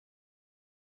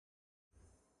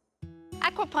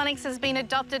Aquaponics has been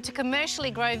adopted to commercially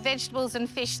grow vegetables and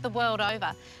fish the world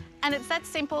over. And it's that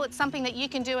simple, it's something that you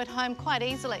can do at home quite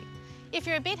easily. If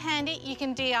you're a bit handy, you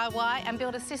can DIY and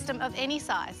build a system of any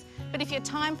size. But if you're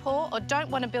time poor or don't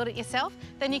want to build it yourself,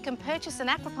 then you can purchase an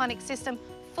aquaponics system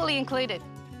fully included.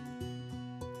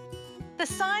 The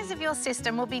size of your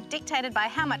system will be dictated by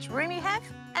how much room you have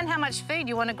and how much food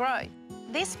you want to grow.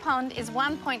 This pond is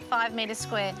 1.5 metres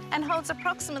square and holds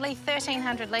approximately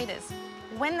 1,300 litres.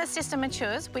 When the system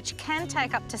matures, which can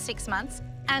take up to 6 months,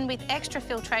 and with extra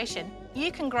filtration,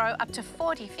 you can grow up to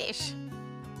 40 fish.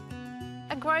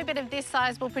 A grow bed of this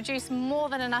size will produce more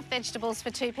than enough vegetables for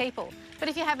 2 people. But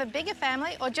if you have a bigger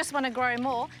family or just want to grow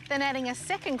more, then adding a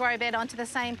second grow bed onto the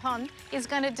same pond is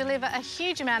going to deliver a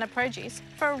huge amount of produce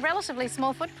for a relatively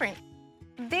small footprint.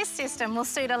 This system will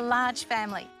suit a large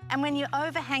family, and when you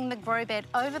overhang the grow bed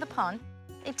over the pond,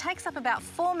 it takes up about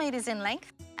 4 metres in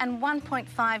length and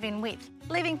 1.5 in width,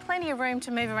 leaving plenty of room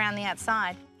to move around the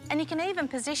outside. And you can even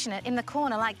position it in the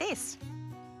corner like this.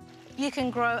 You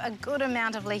can grow a good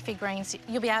amount of leafy greens.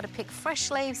 You'll be able to pick fresh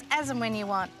leaves as and when you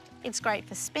want. It's great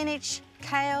for spinach,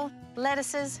 kale,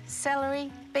 lettuces,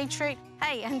 celery, beetroot.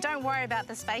 Hey, and don't worry about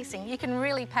the spacing. You can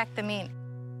really pack them in.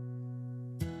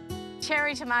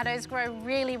 Cherry tomatoes grow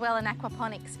really well in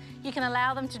aquaponics. You can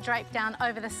allow them to drape down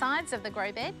over the sides of the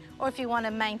grow bed, or if you want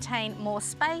to maintain more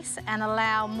space and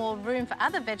allow more room for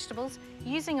other vegetables,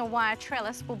 using a wire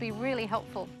trellis will be really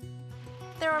helpful.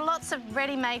 There are lots of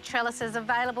ready-made trellises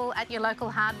available at your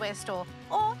local hardware store,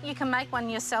 or you can make one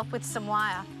yourself with some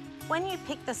wire. When you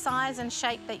pick the size and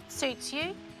shape that suits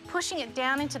you, pushing it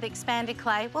down into the expanded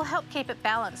clay will help keep it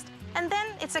balanced. And then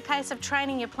it's a case of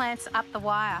training your plants up the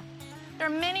wire. There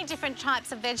are many different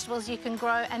types of vegetables you can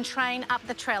grow and train up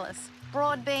the trellis.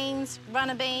 Broad beans,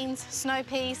 runner beans, snow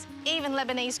peas, even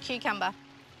Lebanese cucumber.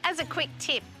 As a quick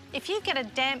tip, if you get a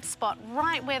damp spot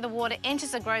right where the water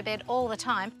enters the grow bed all the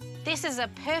time, this is a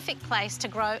perfect place to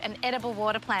grow an edible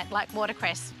water plant like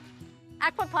watercress.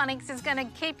 Aquaponics is going to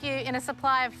keep you in a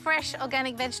supply of fresh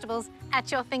organic vegetables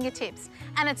at your fingertips,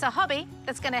 and it's a hobby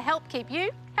that's going to help keep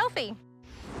you healthy.